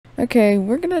Okay,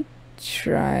 we're gonna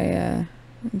try and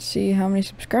see how many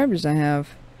subscribers I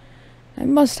have. I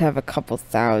must have a couple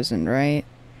thousand, right?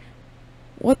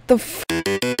 What the f-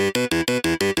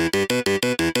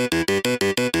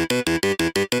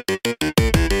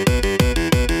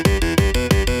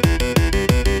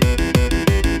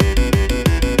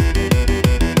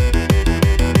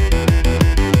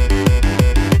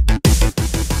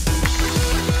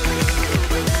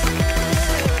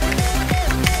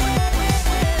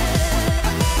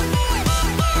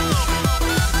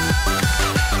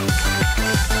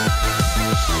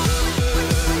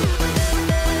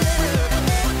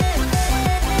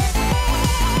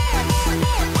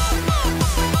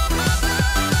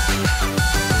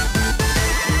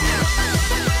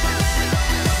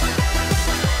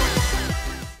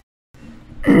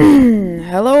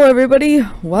 Hello everybody,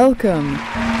 welcome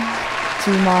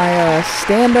to my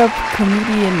stand-up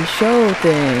comedian show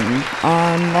thing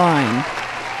online.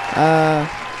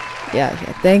 Yeah,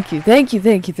 thank you.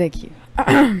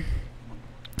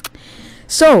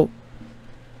 So,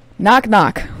 knock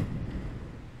knock.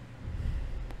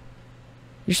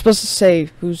 You're supposed to say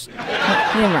who's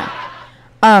never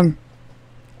mind.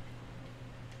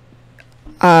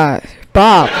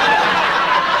 Bob.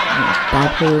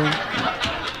 Bob who?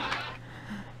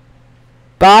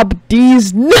 Bob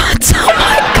D's nuts! Oh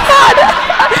my god!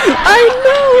 I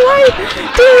know, right?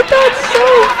 Dude, that's so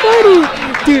funny!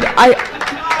 Dude,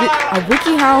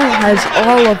 WikiHow has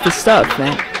all of the stuff,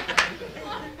 man.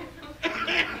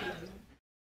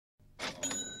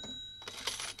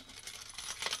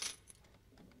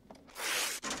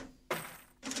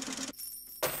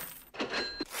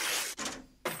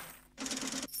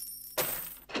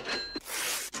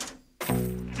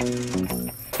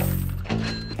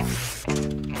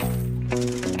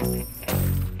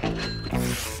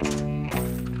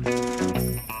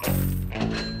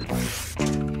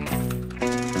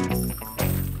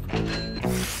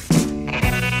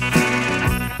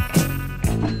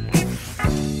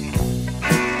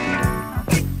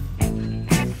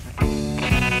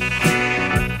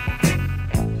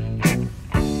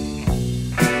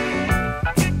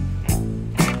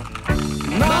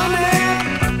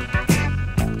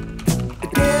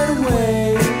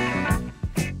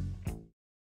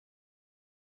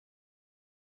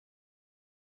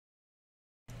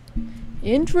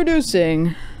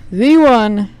 Introducing the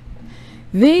one,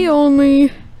 the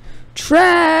only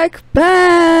Track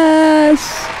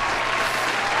Bass.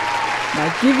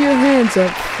 Now give your hands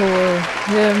up for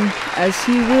him as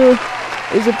he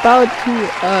is about to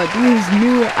do his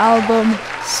new album,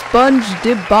 Sponge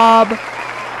Dib Bob.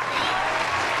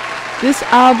 This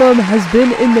album has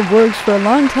been in the works for a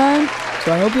long time,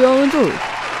 so I hope you all enjoy.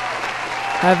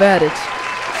 Have at it,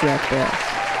 Track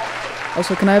Bass.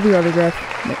 Also, can I have your autograph?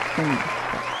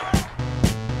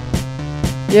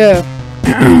 Yeah.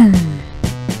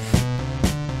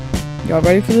 Y'all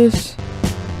ready for this?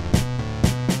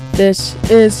 This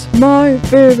is my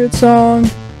favorite song.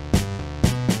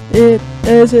 It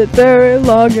isn't very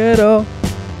long at all.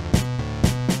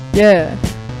 Yeah.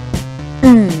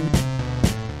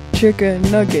 Chicken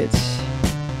nuggets.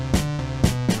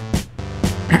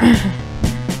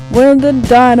 When the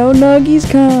dino nuggies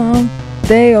come,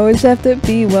 they always have to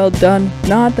be well done,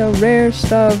 not the rare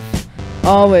stuff,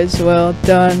 always well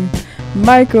done.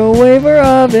 Microwave or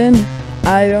oven,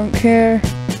 I don't care,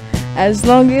 as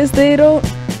long as they don't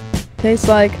taste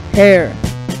like hair.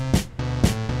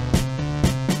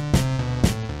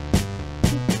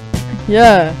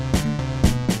 Yeah.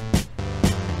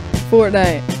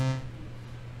 Fortnite.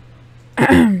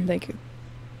 Thank you.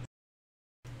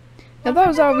 Now that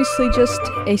was obviously just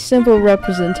a simple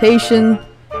representation,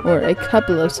 or a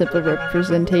couple of simple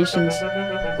representations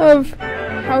of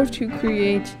how to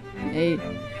create a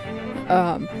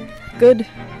good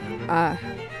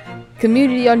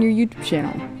community on your YouTube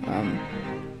channel.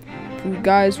 If you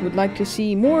guys would like to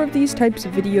see more of these types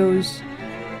of videos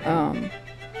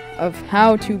of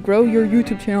how to grow your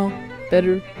YouTube channel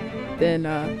better, then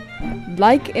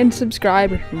like and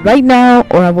subscribe right now,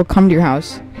 or I will come to your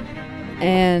house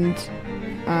and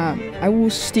I will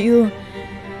steal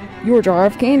your jar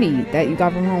of candy that you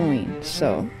got from Halloween.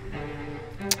 So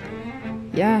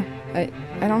yeah, I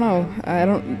don't know. I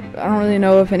don't really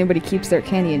know if anybody keeps their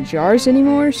candy in jars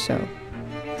anymore, so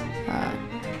I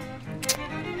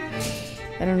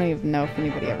don't even know if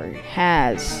anybody ever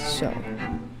has, so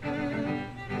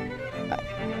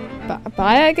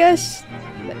bye, I guess.